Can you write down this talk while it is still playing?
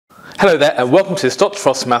Hello there and welcome to this Dr.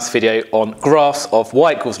 Frost Maths video on graphs of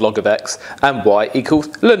y equals log of x and y equals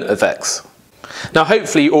ln of x. Now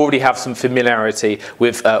hopefully you already have some familiarity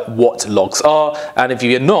with what logs are, and if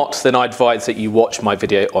you're not, then I advise that you watch my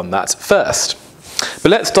video on that first. But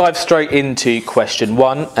let's dive straight into question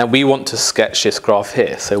 1, and we want to sketch this graph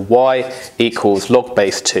here. So y equals log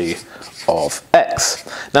base 2 of x.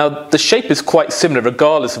 Now the shape is quite similar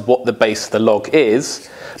regardless of what the base of the log is,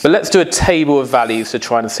 but let's do a table of values to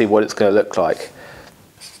try and see what it's going to look like.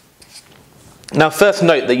 Now first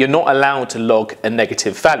note that you're not allowed to log a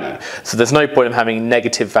negative value, so there's no point in having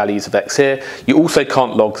negative values of x here. You also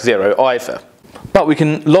can't log 0 either. But we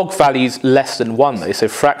can log values less than 1 though, so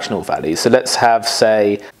fractional values. So let's have,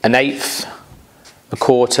 say, an eighth, a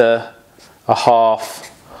quarter, a half,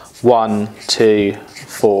 1, 2,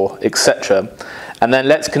 4, etc. And then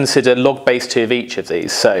let's consider log base 2 of each of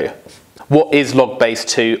these. So what is log base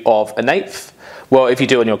 2 of an eighth? Well, if you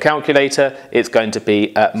do it on your calculator, it's going to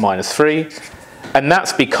be at -3. And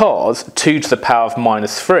that's because 2 to the power of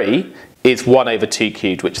 -3 is 1 over 2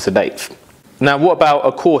 cubed, which is an eighth. Now what about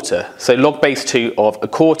a quarter? So log base 2 of a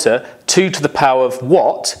quarter, 2 to the power of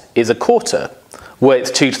what is a quarter? Well,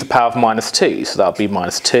 it's 2 to the power of -2, so that'll be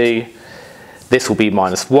 -2. This will be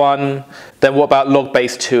 -1. Then what about log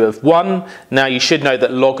base 2 of 1? Now you should know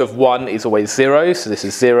that log of 1 is always 0, so this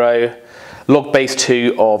is 0. Log base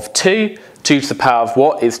 2 of 2, 2 to the power of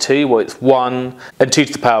what is 2? Well, it's 1. And 2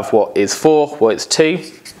 to the power of what is 4? Well, it's 2.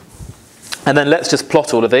 And then let's just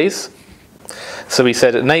plot all of these. So we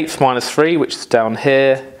said an eighth -3, which is down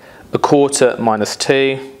here, a quarter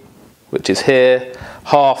 -2, which is here,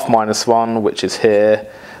 half -1, which is here,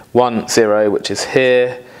 1, 0, which is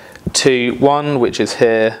here, 2, 1, which is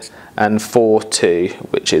here, and 4, 2,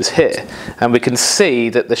 which is here. And we can see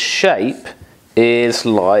that the shape is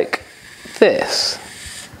like this.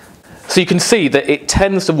 So you can see that it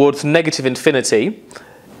tends towards negative infinity.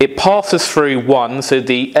 It passes through 1, so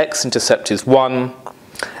the x-intercept is 1,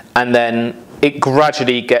 and then it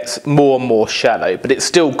gradually gets more and more shallow, but it's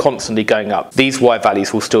still constantly going up. These y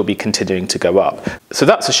values will still be continuing to go up. So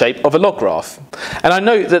that's the shape of a log graph. And I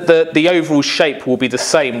note that the overall shape will be the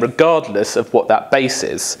same regardless of what that base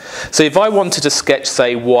is. So if I wanted to sketch,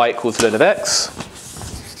 say, y equals ln of x,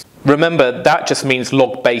 remember that just means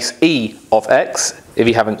log base e of x, if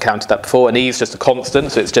you haven't counted that before, and e is just a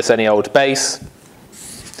constant, so it's just any old base.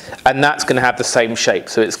 And that's going to have the same shape,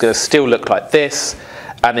 so it's going to still look like this.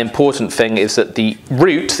 And the important thing is that the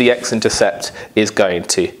root, the x-intercept, is going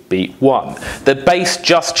to be 1. The base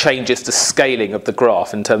just changes the scaling of the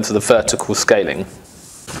graph in terms of the vertical scaling.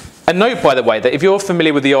 And note, by the way, that if you're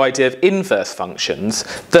familiar with the idea of inverse functions,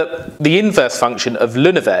 that the inverse function of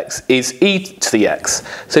ln of x is e to the x.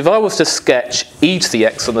 So if I was to sketch e to the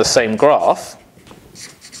x on the same graph,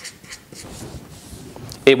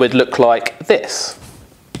 it would look like this.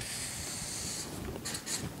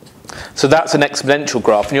 So that's an exponential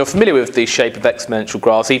graph, and you're familiar with the shape of exponential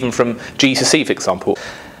graphs, even from G to C, for example.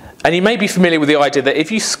 And you may be familiar with the idea that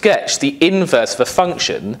if you sketch the inverse of a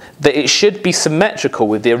function, that it should be symmetrical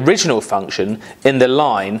with the original function in the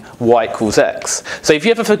line y equals x. So if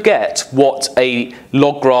you ever forget what a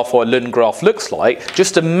log graph or a ln graph looks like,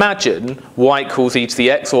 just imagine y equals e to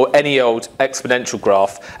the x or any old exponential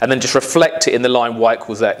graph, and then just reflect it in the line y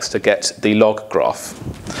equals x to get the log graph.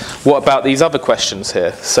 What about these other questions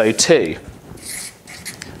here? So 2.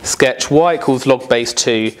 Sketch y equals log base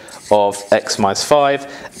 2 of x minus 5,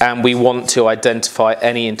 and we want to identify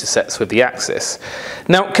any intercepts with the axis.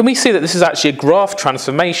 Now, can we see that this is actually a graph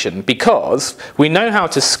transformation, because we know how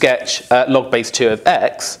to sketch log base 2 of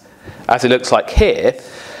x, as it looks like here,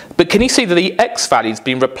 but can you see that the x value has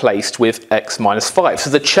been replaced with x minus 5?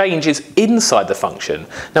 So the change is inside the function.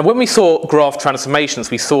 Now when we saw graph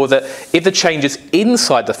transformations, we saw that if the change is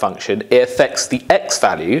inside the function, it affects the x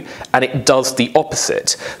value, and it does the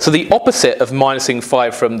opposite. So the opposite of minusing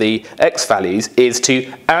 5 from the x values is to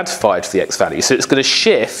add 5 to the x value. So it's going to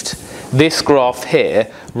shift this graph here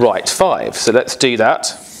right 5. So let's do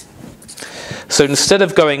that. So instead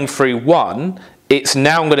of going through 1, it's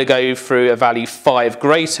now going to go through a value 5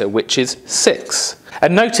 greater, which is 6.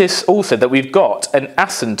 And notice also that we've got an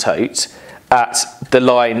asymptote at the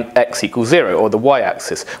line x equals 0, or the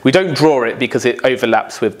y-axis. We don't draw it because it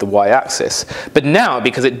overlaps with the y-axis. But now,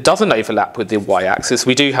 because it doesn't overlap with the y-axis,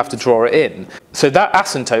 we do have to draw it in. So that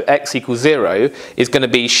asymptote, x equals 0, is going to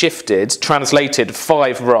be shifted, translated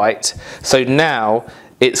 5 right. So now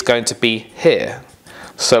it's going to be here.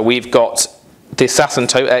 So we've got this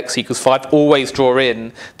asymptote, x equals 5, always draw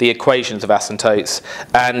in the equations of asymptotes,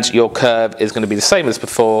 and your curve is going to be the same as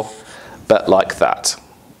before, but like that.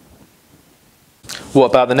 What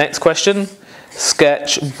about the next question?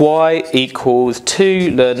 sketch y equals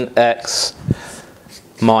 2 ln x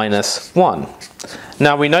minus 1.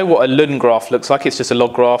 Now we know what a ln graph looks like, it's just a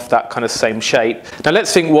log graph, that kind of same shape. Now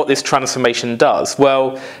let's think what this transformation does.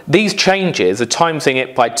 Well, these changes are timesing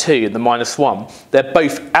it by 2 and the minus 1. They're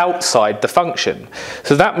both outside the function.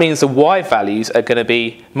 So that means the y values are going to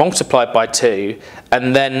be multiplied by 2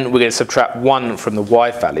 and then we're going to subtract 1 from the y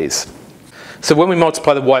values. So when we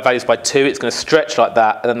multiply the y values by 2, it's going to stretch like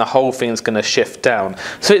that, and then the whole thing is going to shift down.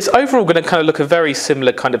 So it's overall going to kind of look a very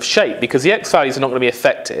similar kind of shape, because the x values are not going to be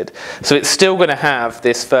affected. So it's still going to have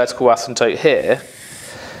this vertical asymptote here,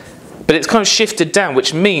 but it's kind of shifted down,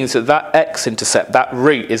 which means that that x-intercept, that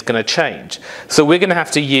root, is going to change. So we're going to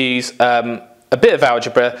have to use a bit of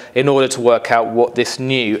algebra in order to work out what this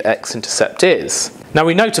new x-intercept is. Now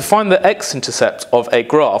we know to find the x-intercept of a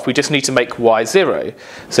graph, we just need to make y 0.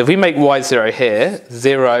 So if we make y 0 here,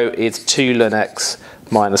 0 is 2 ln x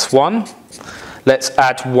minus 1. Let's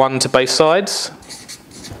add 1 to both sides.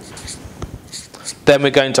 Then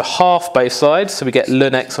we're going to half both sides, so we get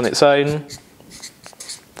ln x on its own.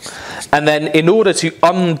 And then in order to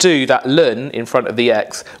undo that ln in front of the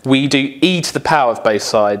x, we do e to the power of both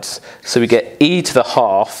sides. So we get e to the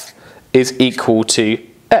half is equal to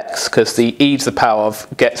x, because the e to the power of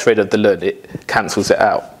gets rid of the ln, it cancels it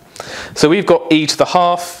out. So we've got e to the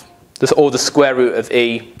half, or the square root of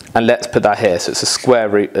e, and let's put that here. So it's the square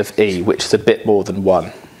root of e, which is a bit more than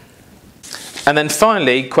 1. And then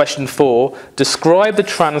finally, question 4, describe the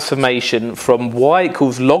transformation from y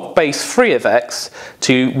equals log base 3 of x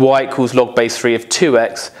to y equals log base 3 of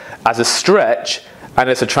 2x as a stretch and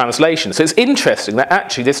as a translation. So it's interesting that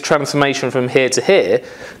actually this transformation from here to here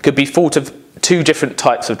could be thought of 2 different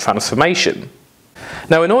types of transformation.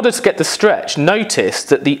 Now in order to get the stretch, notice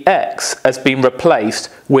that the x has been replaced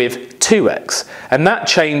with 2x, and that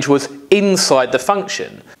change was inside the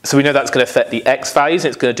function. So we know that's going to affect the x values, and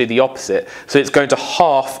it's going to do the opposite. So it's going to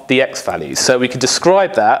half the x values. So we can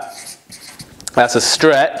describe that as a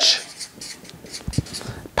stretch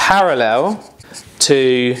parallel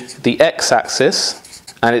to the x-axis,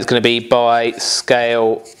 and it's going to be by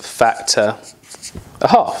scale factor a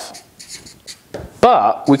half.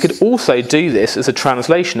 But we could also do this as a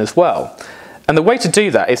translation as well. And the way to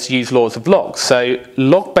do that is to use laws of logs. So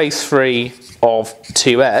log base 3 of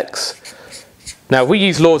 2x. Now we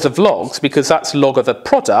use laws of logs because that's log of a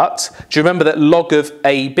product. Do you remember that log of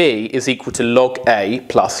AB is equal to log A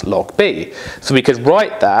plus log B? So we could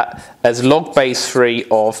write that as log base 3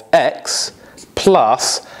 of x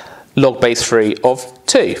plus log base 3 of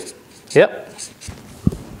 2. Yep.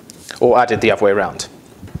 Or added the other way around.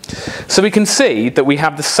 So we can see that we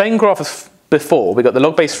have the same graph as before. We've got the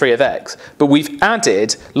log base 3 of x, but we've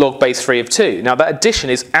added log base 3 of 2. Now that addition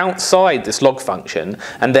is outside this log function,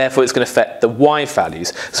 and therefore it's going to affect the y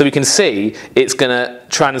values. So we can see it's going to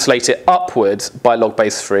translate it upwards by log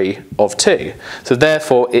base 3 of 2. So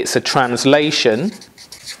therefore it's a translation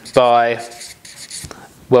by,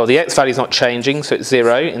 well, the x value is not changing, so it's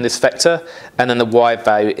 0 in this vector, and then the y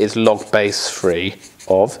value is log base 3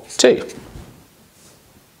 of 2.